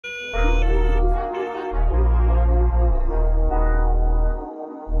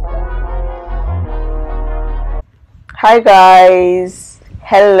Hi guys,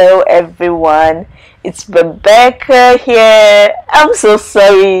 hello everyone. It's Rebecca here. I'm so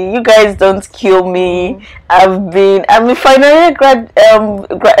sorry, you guys don't kill me. I'm a final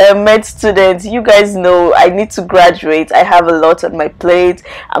year med student. You guys know I need to graduate. I have a lot on my plate.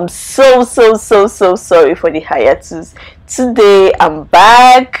 I'm so sorry for the hiatus. Today I'm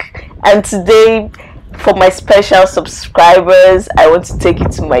back, and today for my special subscribers, I want to take you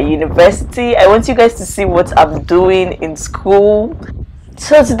to my university. I want you guys to see what I'm doing in school.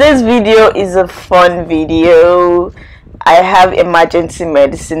 So today's video is a fun video. I have emergency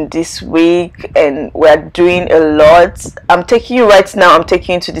medicine this week and we're doing a lot. I'm taking you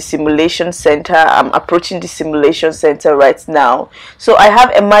to the simulation center. I'm approaching the simulation center right now. So I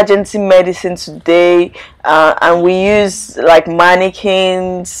have emergency medicine today, and we use like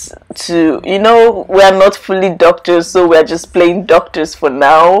mannequins to, we are not fully doctors, so we're just playing doctors for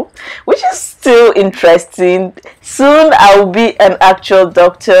now, which is still interesting. Soon I'll be an actual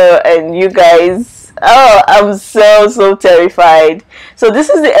doctor, and you guys, oh, I'm so terrified. So this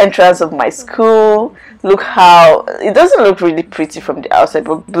is the entrance of my school. Look how it doesn't look really pretty from the outside,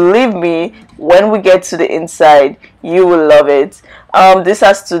 but believe me, when we get to the inside, you will love it. These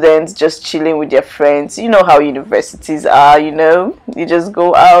are students just chilling with their friends. You know how universities are, you just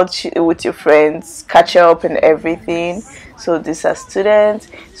go out with your friends, catch up and everything. So these are students.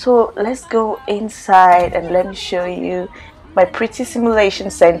 So let's go inside and let me show you my pretty simulation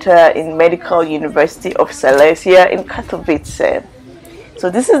center in Medical University of Silesia in Katowice. So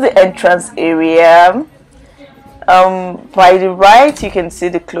this is the entrance area. By the right you can see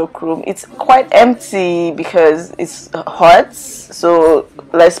the cloakroom. It's quite empty because it's hot, so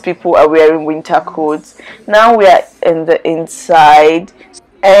less people are wearing winter coats. Now we are in the inside,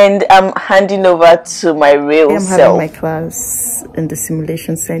 and I'm handing over to my real self. I'm having my class in the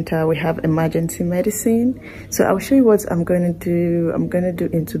simulation center. We have emergency medicine, so I'll show you what I'm going to do. I'm going to do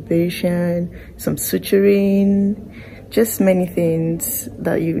intubation, some suturing, just many things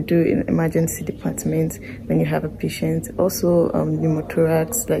that you do in emergency department when you have a patient. Also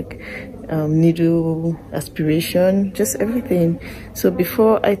pneumothorax, like needle aspiration, just everything. So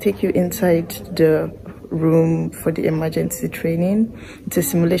before I take you inside the room for the emergency training, it's a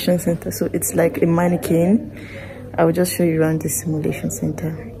simulation center, so it's like a mannequin. I will just show you around the simulation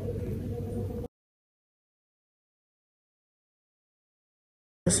center.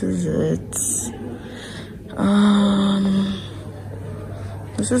 This is it.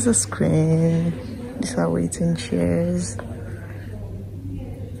 This is a screen. These are waiting chairs.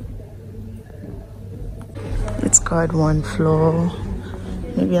 It's got one floor.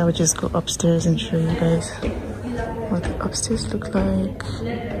 Maybe I will just go upstairs and show you guys what the upstairs look like.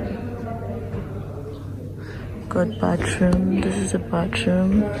 Got bathroom. This is a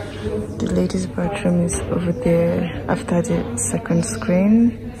bathroom. The ladies' bathroom is over there after the second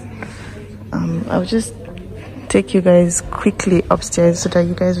screen. I'll just take you guys quickly upstairs so that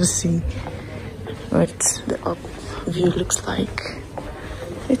you guys will see what the up view looks like.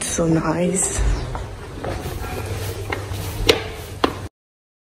 It's so nice.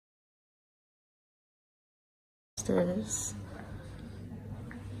 Upstairs.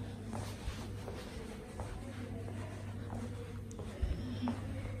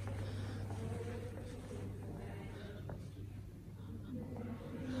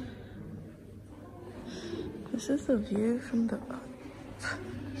 This is the view from the up.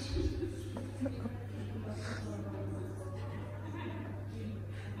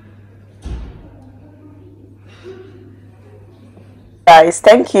 Guys,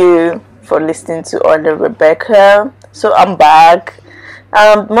 thank you for listening to Under Rebecca. So I'm back.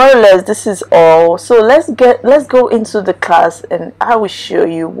 More or less this is all. So let's go into the class and I will show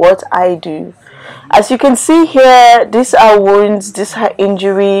you what I do. As you can see here, these are wounds, these are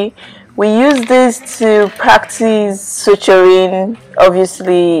injury. We use this to practice suturing.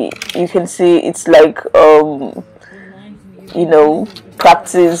 Obviously you can see it's like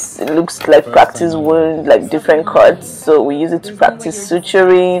practice. It looks like practice wound, like different cuts, so we use it to practice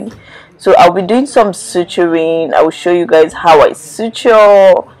suturing. So I'll be doing some suturing. I will show you guys how I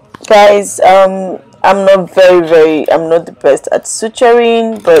suture. Guys, I'm not I'm not the best at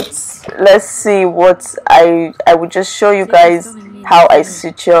suturing, but let's see what I will just show you guys how I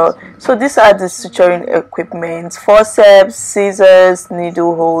suture. So these are the suturing equipment: forceps, scissors,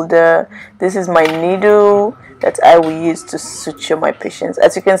 needle holder. This is my needle that I will use to suture my patients.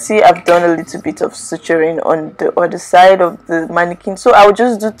 As you can see, I've done a little bit of suturing on the other side of the mannequin, so I'll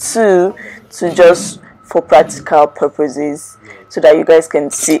just do two to just for practical purposes so that you guys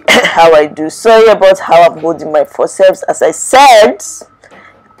can see how I do. Sorry about how I'm holding my forceps. As I said,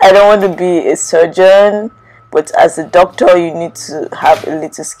 I don't want to be a surgeon, but as a doctor you need to have a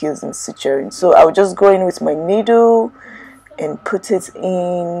little skills in suturing. So I'll just go in with my needle and put it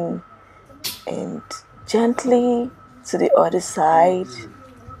in and gently to the other side.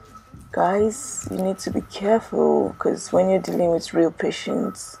 Guys, you need to be careful because when you're dealing with real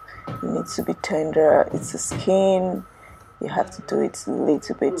patients, you need to be tender. It's the skin. You have to do it a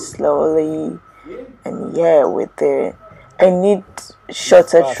little bit slowly. And yeah, I need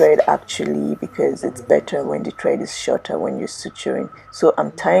shorter thread actually, because it's better when the thread is shorter when you're suturing. So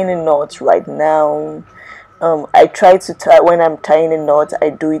I'm tying a knot right now. I try to tie, when I'm tying a knot, I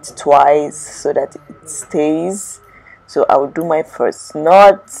do it twice so that it stays. So I'll do my first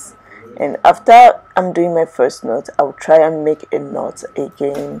knot, and after I'm doing my first knot, I'll try and make a knot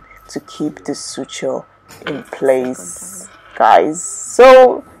again to keep the suture in place, guys.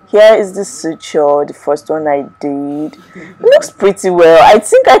 So here is the suture, the first one I did. It looks pretty well. I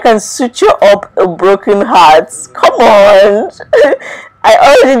think I can suture up a broken heart. Come on. I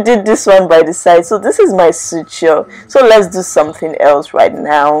already did this one by the side, so this is my suture. So let's do something else right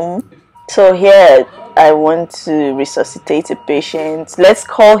now. So here I want to resuscitate a patient. Let's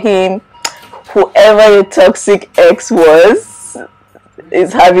call him whoever your toxic ex was.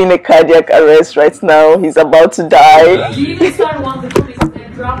 Is having a cardiac arrest right now. He's about to die.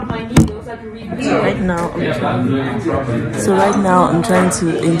 So right now I'm trying to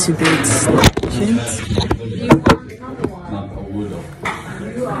intubate the patient.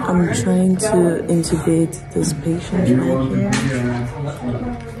 I'm trying to intubate this patient right here.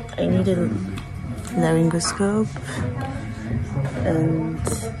 I need a laryngoscope and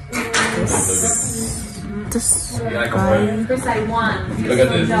this guy. Look at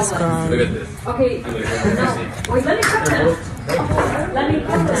this. This guy. Look at this. Okay. Wait, let me cut this.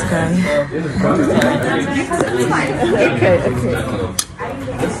 And this guy. Okay.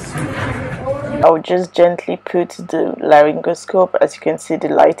 I'll just gently put the laryngoscope. As you can see, the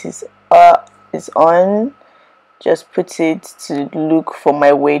light is on. Just put it to look for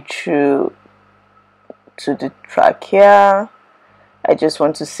my way through to the trachea. I just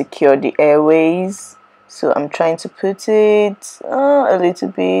want to secure the airways. So I'm trying to put it a little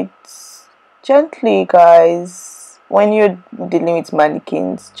bit gently, guys. When you're dealing with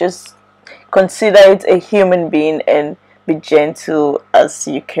mannequins, just consider it a human being and be gentle as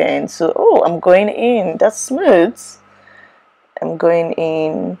you can. So, oh, I'm going in. That's smooth. I'm going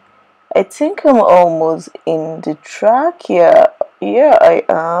in. I think I'm almost in the trachea. Yeah, I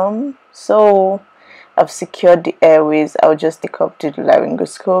am. So I've secured the airways. I'll just take up the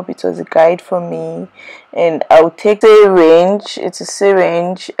laryngoscope. It was a guide for me, and I'll take the syringe. It's a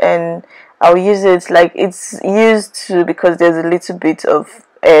syringe, and I'll use it like it's used to, because there's a little bit of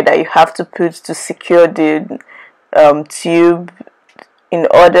air that you have to put to secure the tube in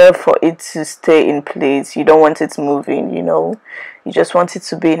order for it to stay in place. You don't want it moving, you know. You just want it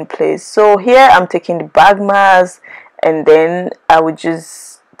to be in place. So here I'm taking the bag mask, and then I would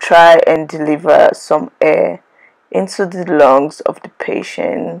just try and deliver some air into the lungs of the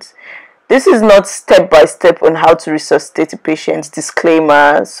patient. This is not step by step on how to resuscitate a patient,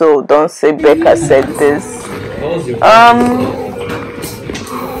 disclaimer, so don't say Becca said this.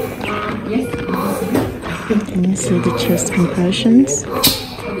 Can you see the chest compressions?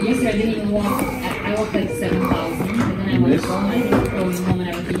 Yesterday I didn't even walk. I walked like 7,000, and then I went home. I didn't go home and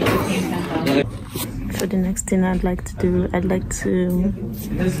everything. I became 10,000. So the next thing I'd like to do, I'd like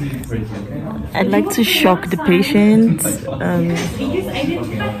to shock the patient. Because I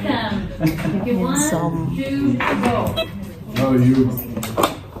didn't cut them.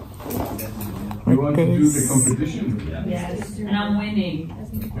 With this. Yes, and I'm winning.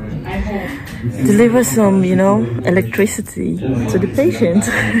 I hope. Deliver some, you know, electricity to the patient.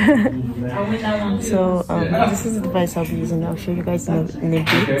 I'll win that one too. So this is the device I'll be using. I'll show you guys in a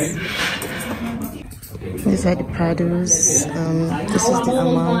bit. These are the paddles. This is the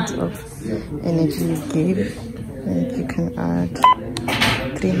amount of energy you give, and you can add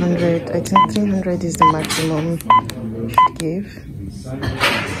 300. I think 300 is the maximum you should give.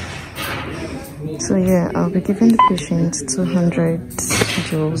 So yeah, I'll be giving the patient 200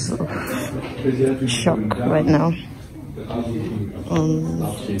 joules of shock right now.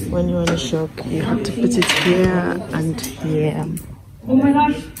 When you're in a shock, you have to put it here and here. Oh my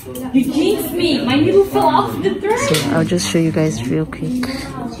gosh, you jinxed me! My needle fell off the thread! So I'll just show you guys real quick.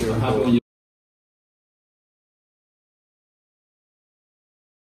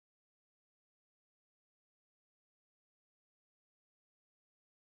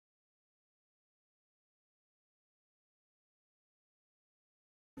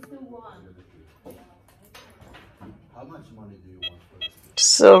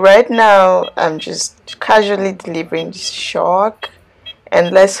 So right now I'm just casually delivering this shock,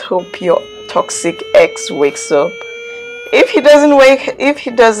 and let's hope your toxic ex wakes up. If he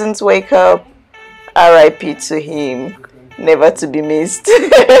doesn't wake up, RIP to him, never to be missed.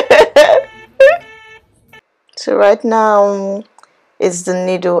 So right now is the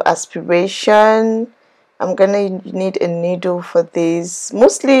needle aspiration. I'm gonna need a needle for this.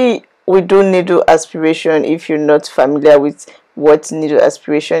 Mostly we do needle aspiration. If you're not familiar with what needle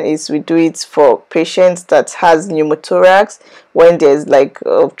aspiration is, we do it for patients that has pneumothorax, when there's like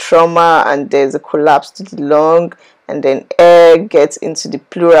a trauma and there's a collapse to the lung, and then air gets into the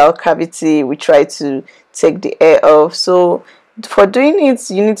pleural cavity. We try to take the air off. So for doing it,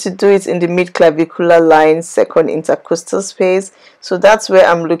 you need to do it in the mid clavicular line, second intercostal space. So that's where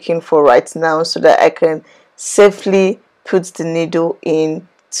I'm looking for right now, so that I can safely put the needle in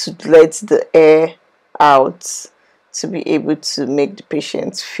to let the air out, to be able to make the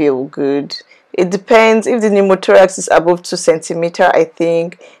patient feel good. It depends. If the pneumothorax is above 2 centimeter, I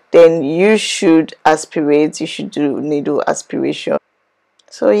think, then you should aspirate. You should do needle aspiration.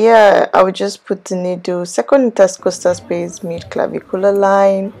 So yeah, I would just put the needle second intercostal space, mid clavicular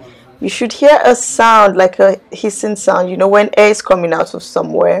line. You should hear a sound, like a hissing sound. You know, when air is coming out of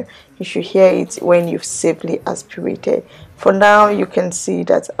somewhere, you should hear it when you've safely aspirated. For now, you can see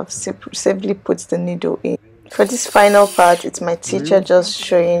that I've safely put the needle in. For this final part, it's my teacher just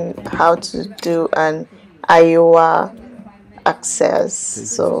showing how to do an Iowa access.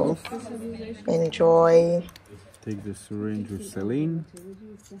 So enjoy. Take the syringe with saline.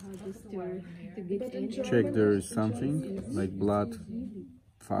 Check there is something like blood,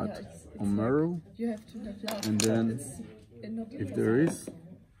 fat, or marrow. And then, if there is,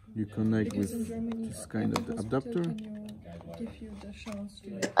 you connect with this kind of adapter.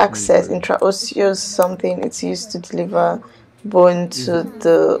 Access intraosseous something, it's used to deliver bone to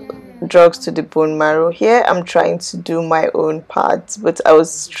the drugs to the bone marrow. Here I'm trying to do my own part, but I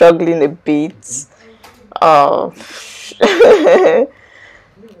was struggling a bit. Oh.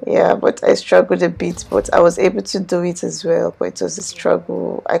 Yeah, but I struggled a bit, but I was able to do it as well. But it was a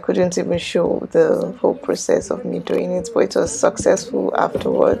struggle. I couldn't even show the whole process of me doing it, but it was successful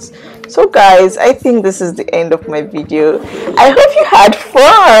afterwards. So guys, I think this is the end of my video. I hope you had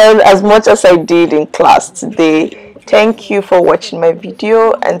fun as much as I did in class today. Thank you for watching my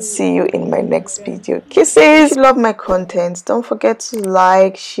video, and see you in my next video. Kisses! If you love my content, don't forget to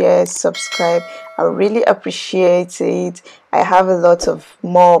like, share, subscribe. I really appreciate it. I have a lot of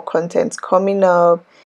more content coming up.